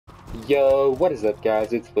Yo, what is up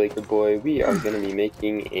guys, it's Blaker Boy. We are going to be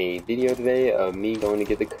making a video today of me going to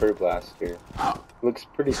get the KerBlaster. Looks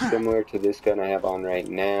pretty similar to this gun I have on right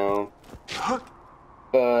now,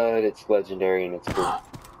 but it's legendary and it's cool.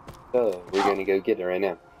 So, we're going to go get it right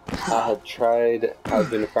now. I've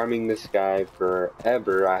been farming this guy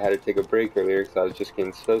forever. I had to take a break earlier because I was just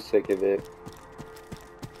getting so sick of it.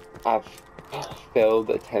 I've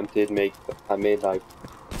I made like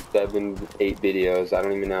 7, 8 videos, I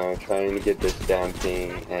don't even know, trying to get this damn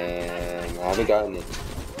thing, and I haven't gotten it.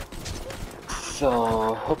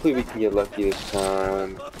 So, hopefully we can get lucky this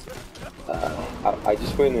time. I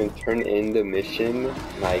just went and turned in the mission,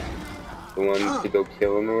 like, the one to go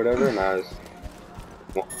kill him or whatever, and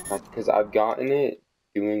because I've gotten it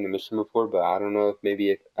doing the mission before, but I don't know if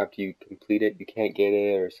maybe after you complete it, you can't get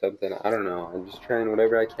it or something, I don't know. I'm just trying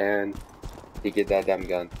whatever I can to get that damn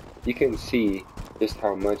gun. You can see just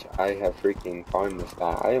how much I have freaking farmed this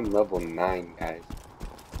guy. I am level 9, guys.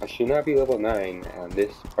 I should not be level 9 on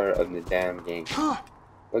this part of the damn game.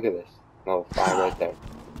 Look at this. Level 5 right there.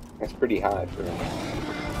 That's pretty high for him.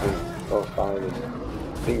 Level 5 is...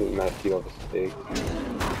 I think it might be level 6.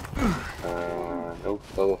 Nope,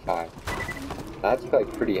 level 5. That's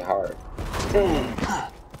like pretty hard.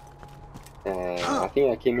 And I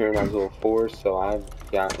think I came here when I was level 4, so I've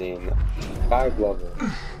gotten 5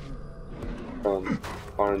 levels from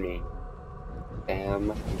farming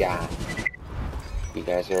damn guy. You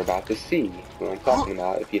guys are about to see what I'm talking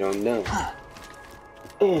about if you don't know.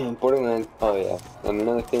 Borderlands, oh yeah, and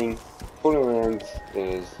another thing, Borderlands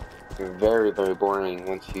is very, very boring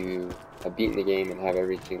once you have beaten the game and have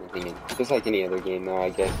every single thing in it. Just like any other game though,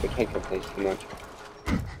 I guess, but can't complain too much.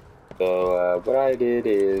 So, what I did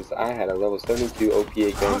is, I had a level 72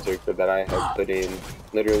 OPA Gunzerker that I had put in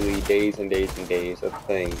literally days and days and days of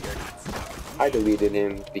playing. I deleted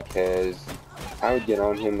him because I would get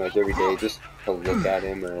on him like every day just to look at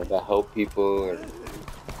him or to help people or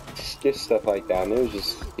just stuff like that, and it was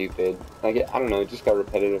just stupid. Like, I don't know, it just got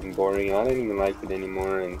repetitive and boring, and I didn't even like it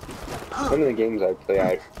anymore. And none of the games I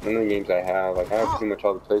play, none of the games I have, like I have pretty much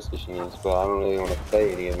all the PlayStation games, but I don't really want to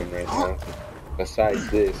play any of them right now. Besides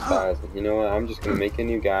this, so I was like, you know what, I'm just gonna make a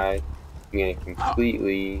new guy. I'm gonna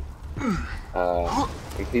completely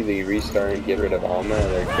restart and get rid of all my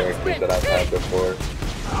other characters that I've had before.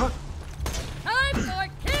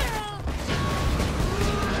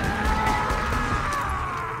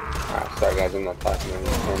 Alright, sorry guys, I'm not talking, I'm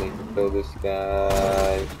just trying to kill this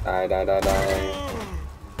guy. Die.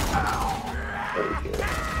 There we go.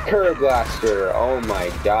 KerBlaster! Oh my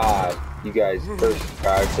god. You guys first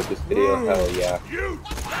subscribe to this video, hell yeah.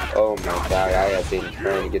 Oh my god, I have been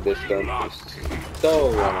trying to get this done for so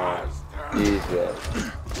long. Jesus.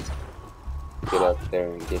 Get up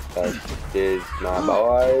there and get that shiz, my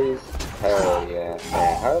boys. Hell yeah,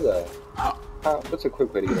 man. What's a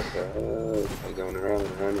quick way to get up there? Like going around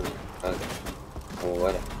and around and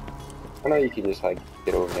whatever. I know you can just like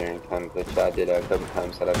get over there and kind of glitch. I did a couple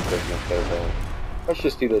times that I've driven up there, but let's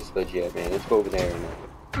just do this legit, man. Let's go over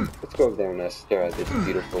there and stare at this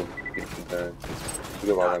beautiful gun.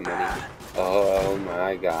 Look at all that money. Oh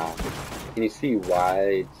my god. Can you see why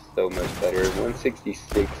it's so much better?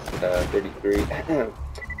 166, 33.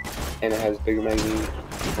 And it has bigger magazine.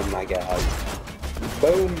 Oh my god.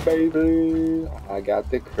 Boom, baby! I got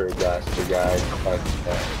the KerBlaster, guys. Fuck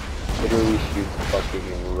that. Literally shoots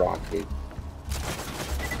fucking rockets.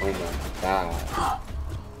 Oh my god.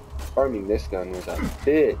 Farming this gun was a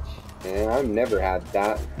bitch. Man, I've never had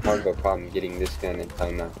that hard of a problem getting this gun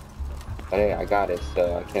until now. But hey, I got it,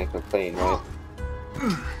 so I can't complain, right?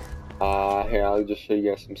 Here, I'll just show you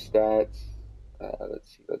guys some stats.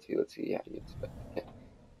 Let's see. Yeah, okay.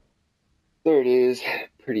 There it is.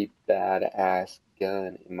 Pretty badass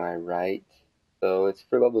gun, am I right? So it's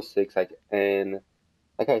for level 6, and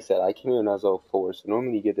like I said, I came in when I was level 4, so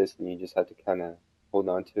normally you get this and you just have to kind of hold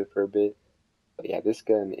on to it for a bit. But yeah, this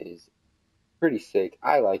gun is pretty sick.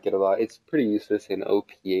 I like it a lot. It's pretty useless in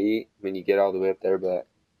OPA when you get all the way up there, but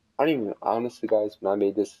I don't even, honestly guys, when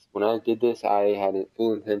I did this, I had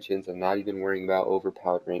full intentions of not even worrying about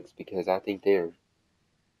overpowered ranks because I think they're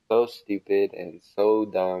so stupid and so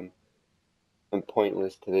dumb and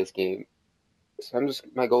pointless to this game. So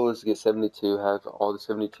my goal is to get 72, have all the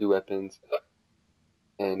 72 weapons,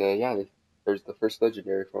 and yeah, there's the first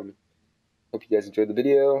legendary for me. Hope you guys enjoyed the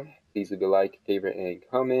video. Please leave a like, favorite, and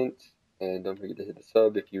comment. And don't forget to hit the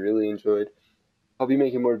sub if you really enjoyed. I'll be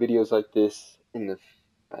making more videos like this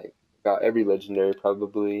about every legendary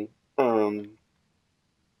probably. But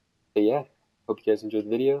yeah, hope you guys enjoyed the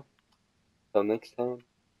video. Till next time.